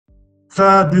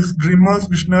So this Dreamers,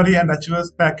 Visionary and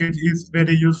Achievers package is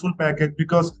very useful package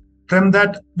because from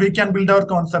that we can build our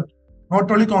concept,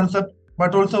 not only concept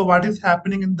but also what is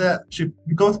happening in the ship.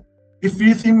 Because if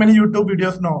we see many YouTube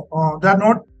videos now, they are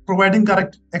not providing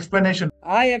correct explanation.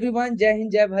 Hi everyone, Jai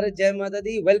Hind, Jai Bharat, Jai Mata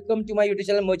Di. Welcome to my YouTube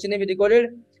channel Merchant Navy Decoded.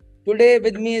 Today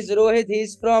with me is Rohit. He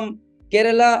is from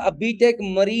Kerala, a BTech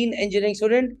Marine Engineering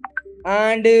student,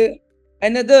 and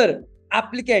another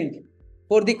applicant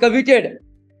for the coveted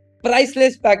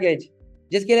priceless package.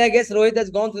 जिसके लिए I guess Rohit has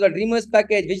gone through the Dreamers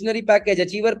package, Visionary package,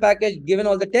 Achiever package, given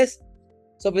all the tests.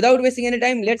 So without wasting any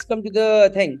time, let's come to the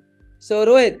thing. So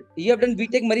Rohit, you have done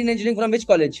BTech Marine Engineering from which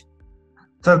college?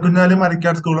 Sir, Kunyali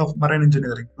Marikat School of Marine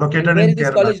Engineering, located in Kerala. Where is this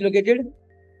college located?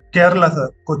 Kerala,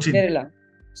 sir, Kochi. Kerala.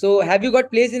 So have you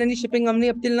got placed in any shipping company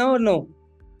up till now or no?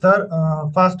 Sir,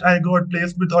 first I got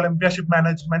placed with Olympia Ship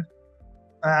Management,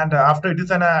 and after it is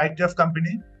an ITF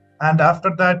company, and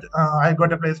after that I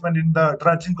got a placement in the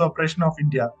Dredging Corporation of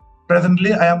India.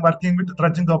 Presently, I am working with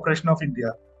Dredging Corporation of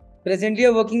India. Presently,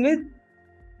 you're working with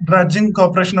Dredging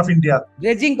Corporation of India.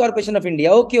 Dredging Corporation of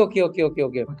India.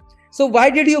 Okay. So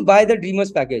why did you buy the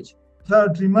Dreamers package?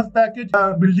 The Dreamers package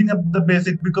building up the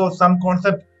basic because some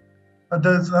concept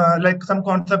there's like some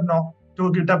concept now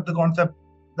to get up the concept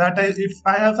that if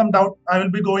I have some doubt, I will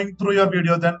be going through your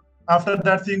video. Then after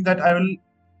that, seeing that I will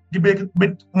be a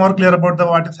bit more clear about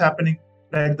what is happening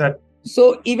like that.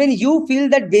 So even you feel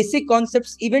that basic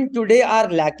concepts even today are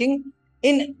lacking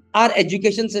in our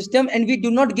education system and we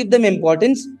do not give them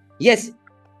importance. Yes.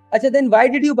 Achha, then why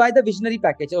did you buy the Visionary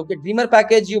package? Okay, Dreamer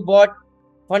package you bought,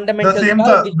 fundamental. The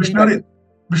same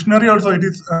Visionary also it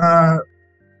is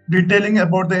detailing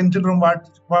about the engine room,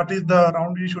 what is the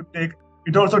round we should take.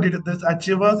 It also did this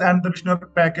Achievers and the Visionary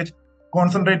package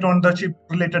concentrate on the ship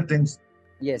related things.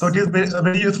 Yes. So it is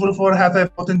very useful for as a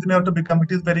fourth engineer to become.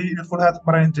 It is very useful as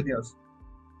marine engineers.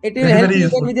 It will help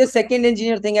you with your second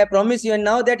engineer thing, I promise you. And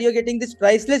now that you're getting this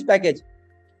priceless package,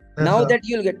 yes, now sir, that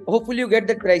you'll get, hopefully you get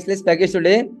that priceless package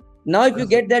today. Now if you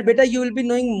get that better, you will be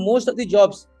knowing most of the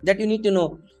jobs that you need to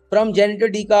know, from generator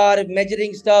decar,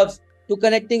 measuring stuffs, to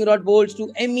connecting rod bolts,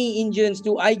 to ME engines,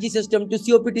 to IG system, to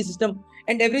COPT system,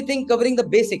 and everything covering the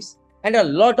basics and a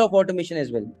lot of automation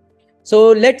as well. So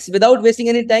let's, without wasting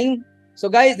any time. So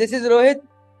guys, this is Rohit.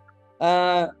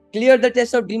 Clear the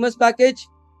test of Dreamers package,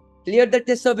 clear the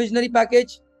test of Visionary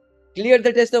package, clear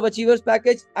the test of Achievers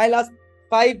package. I'll ask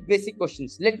 5 basic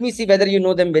questions. Let me see whether you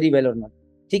know them very well or not.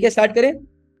 ठीक है, start करें?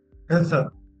 Yes, sir.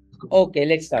 Okay,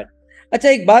 let's start. अच्छा,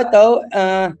 एक बात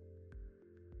बताओ.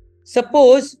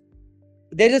 Suppose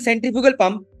there is a centrifugal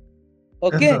pump,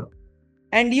 okay, yes,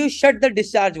 and you shut the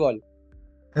discharge valve.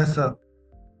 Yes, sir.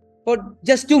 For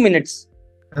just 2 minutes.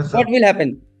 Yes, sir. What will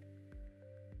happen?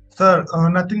 Sir,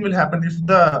 nothing will happen. If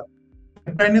the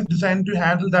pipeline is designed to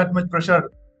handle that much pressure,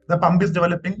 the pump is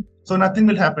developing, so nothing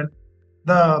will happen.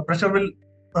 The pressure will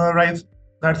rise.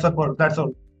 That's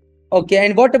all. Okay,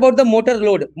 and what about the motor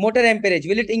load, motor amperage?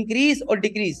 Will it increase or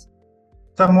decrease?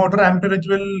 The motor amperage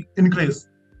will increase.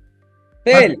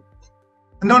 Fail.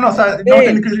 But, no, sir. Fail. Not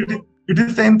increase. It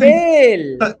is same thing.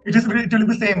 Fail. Sir, it will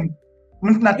be same.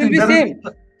 Means nothing. It will be same.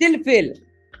 Still fail.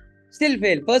 Still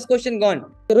fail. First question gone.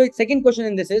 So, second question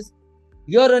in this is,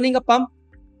 you are running a pump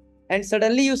and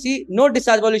suddenly you see no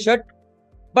discharge valve is shut,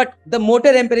 but the motor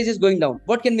amperage is going down.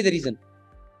 What can be the reason?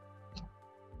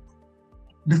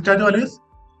 Discharge valve is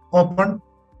open.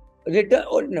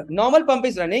 Normal pump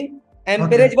is running.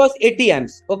 Amperage was 80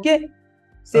 amps. Okay.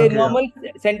 Say normal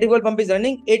centrifugal pump is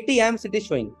running. 80 amps it is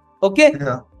showing. Okay.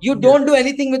 Yeah. You don't do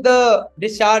anything with the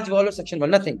discharge valve or suction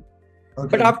valve. Nothing. Okay.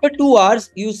 But after 2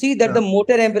 hours, you see that the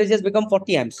motor amperage has become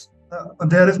 40 amps.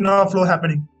 There is no flow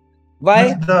happening.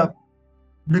 Why?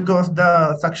 Because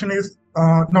the suction is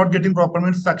not getting proper.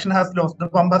 Means suction has lost. The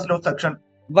pump has lost suction.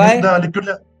 Why? Means the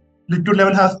liquid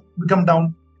level has become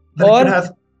down.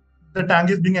 The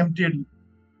tank is being emptied.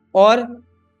 Or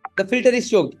the filter is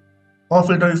choked.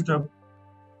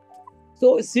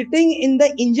 So sitting in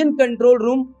the engine control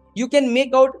room, you can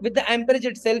make out with the amperage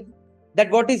itself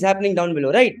that what is happening down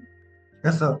below, right?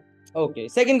 Yes, sir. Okay.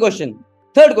 Second question.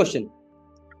 Third question.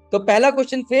 So pehla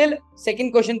question fail,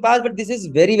 second question pass, but this is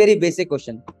very, very basic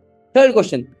question. Third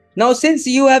question. Now, since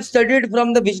you have studied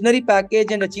from the Visionary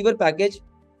package and Achiever package,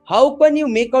 how can you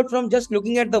make out from just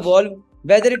looking at the valve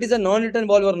whether it is a non-return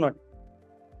valve or not?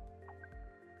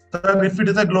 Sir, if it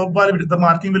is a globe valve, the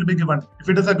marking will be given. If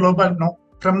it is a globe valve, no.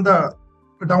 From the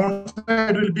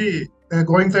downside will be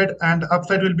going side and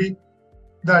upside will be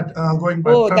that going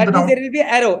back. Oh, that means there will be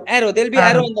arrow. There will be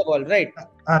arrow on the valve, right?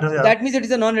 Arrow, yeah. That means it is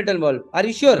a non-return valve. Are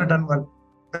you sure? Return valve.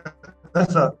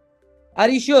 Yes, sir. Are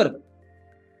you sure?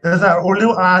 Yes, sir. Only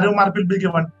arrow mark will be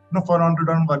given. no 400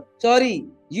 on well. Sorry,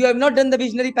 you have not done the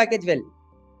visionary package well.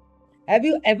 Have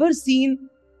you ever seen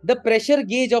the pressure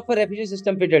gauge of a refrigeration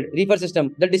system fitted, reefer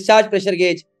system, the discharge pressure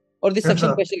gauge or the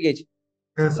suction pressure gauge?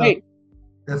 Yes, sir. Right.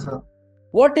 Yes, sir.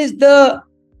 What is the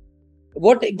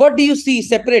what do you see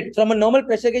separate from a normal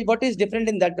pressure gauge? What is different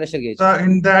in that pressure gauge? So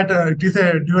in that it is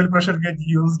a dual pressure gauge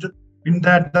used. In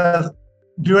that the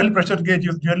dual pressure gauge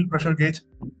use dual pressure gauge,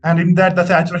 and in that the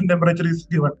saturation temperature is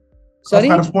given. Sorry?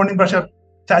 Corresponding pressure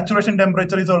saturation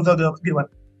temperature is also given.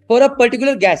 For a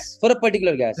particular gas. For a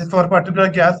particular gas. For a particular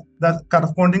gas, the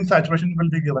corresponding saturation will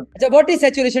be given. So what is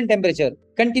saturation temperature?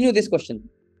 Continue this question.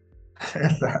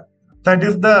 Yes, sir. That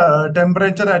is the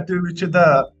temperature at which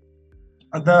the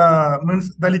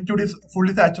means the liquid is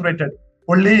fully saturated.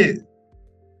 Only,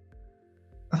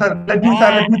 sir, let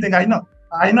me think. I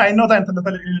know the answer.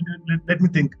 Let me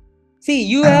think. See,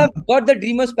 you have got the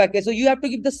dreamer's package, so you have to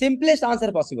give the simplest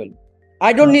answer possible.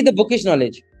 I don't need the bookish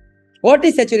knowledge. What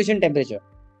is saturation temperature?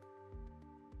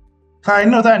 So I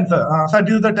know the answer. So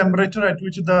this is the temperature at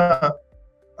which the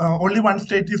only one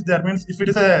state is there. Means if it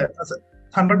is a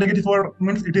 100 degree for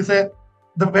means it is the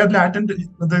where latent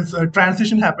this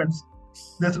transition happens.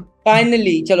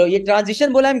 Finally, chalo, ye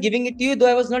transition bola, I'm giving it to you, though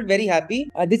I was not very happy.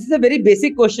 This is a very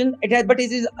basic question. But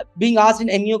it is being asked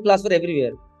in MU class for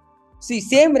everywhere. See,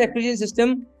 same refrigeration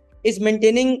system is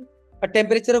maintaining a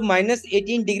temperature of minus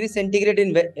 18 degrees centigrade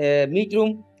in meat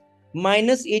room,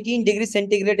 minus 18 degrees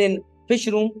centigrade in fish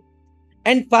room,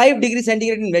 and 5 degrees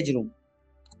centigrade in veg room.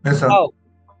 Yes, sir. How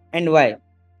and why?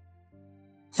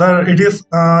 Sir, it is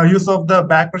use of the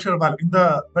back pressure valve. In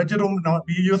the veg room, now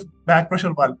we use back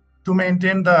pressure valve to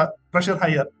maintain the pressure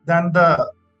higher than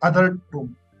the other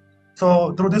room.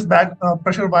 So through this back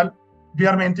pressure valve, we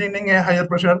are maintaining a higher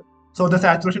pressure. So the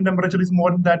saturation temperature is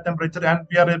more than that temperature, and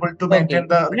we are able to maintain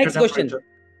the next question.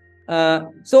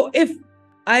 So if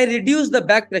I reduce the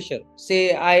back pressure,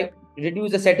 say I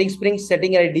reduce the setting spring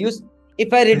setting, I reduce.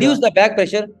 If I reduce the back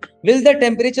pressure, will the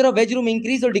temperature of veg room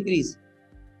increase or decrease?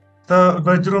 The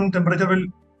veg room temperature will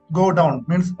go down,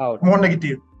 means more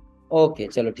negative. Okay,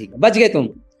 चलो ठीक है, बच गए तुम.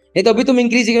 नहीं तो अभी तुम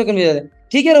increase क्यों कर रहे हो?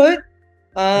 ठीक है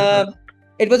Rohit.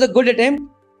 It was a good attempt.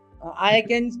 I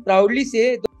can proudly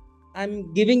say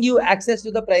I'm giving you access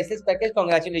to the priceless package.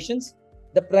 Congratulations.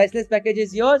 The priceless package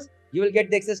is yours. You will get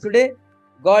the access today.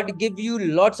 God give you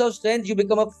lots of strength. You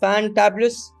become a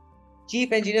fantabulous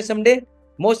chief engineer someday.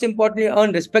 Most importantly,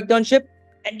 earn respectonship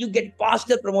and you get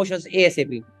faster promotions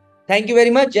ASAP. Thank you very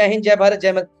much. Jai Hind, Jai Bharat,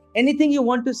 Jai Mat. Anything you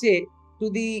want to say to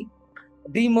the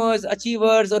dreamers,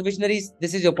 achievers or visionaries?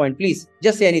 This is your point. Please,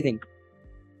 just say anything.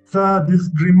 So this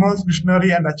dreamers,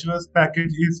 visionary and achievers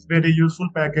package is very useful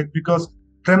package because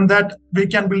from that we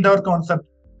can build our concept.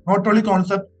 Not only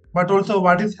concept, but also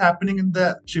what is happening in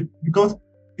the ship. Because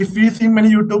if we see many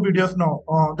YouTube videos now,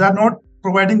 they are not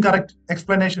providing correct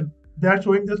explanation. They are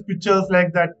showing just pictures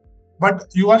like that. But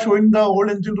you are showing the whole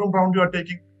engine room round you are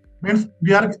taking. Means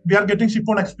we are getting ship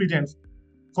on experience.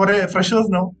 For a freshers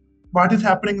now, what is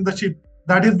happening in the ship,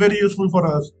 that is very useful for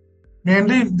us.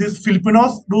 Mainly these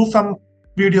Filipinos do some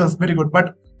videos very good,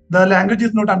 but the language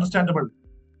is not understandable.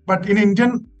 But in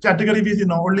Indian category, we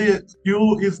only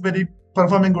you is very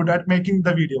performing good at making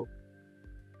the video.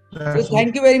 So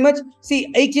thank you very much.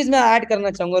 See, एक चीज मैं add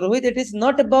करना चाहूँगा Rohit. It is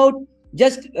not about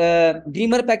just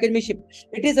dreamer package में ship.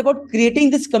 It is about creating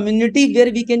this community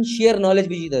where we can share knowledge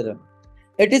with each other.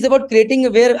 It is about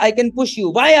creating where I can push you.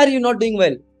 Why are you not doing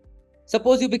well?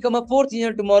 Suppose you become a 4th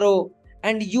engineer tomorrow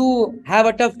and you have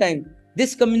a tough time.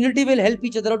 This community will help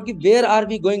each other out. Where are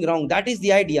we going wrong? That is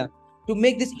the idea. To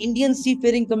make this Indian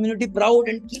seafaring community proud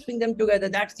and keeping them together.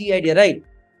 That's the idea, right?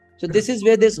 So this is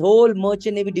where this whole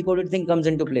merchant navy decoded thing comes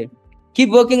into play.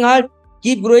 Keep working hard.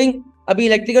 Keep growing. Abhi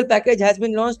electrical package has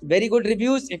been launched. Very good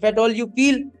reviews. If at all you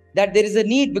feel that there is a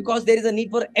need, because there is a need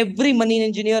for every marine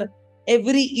engineer,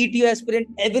 every ETO aspirant,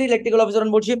 every electrical officer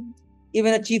on board ship,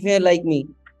 even a chief here like me.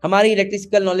 Hamari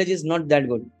electrical knowledge is not that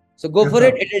good. So go for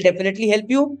it. It will definitely help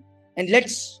you. And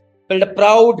let's build a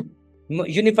proud,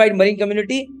 unified marine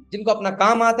community. Jinko apna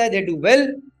kaam aata hai, they do well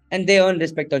and they earn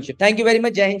respect on ship. Thank you very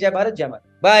much. Jai Hind, Jai Bharat, Jai Mat.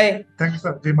 Bye. Thank you,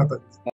 sir. Jai Mata.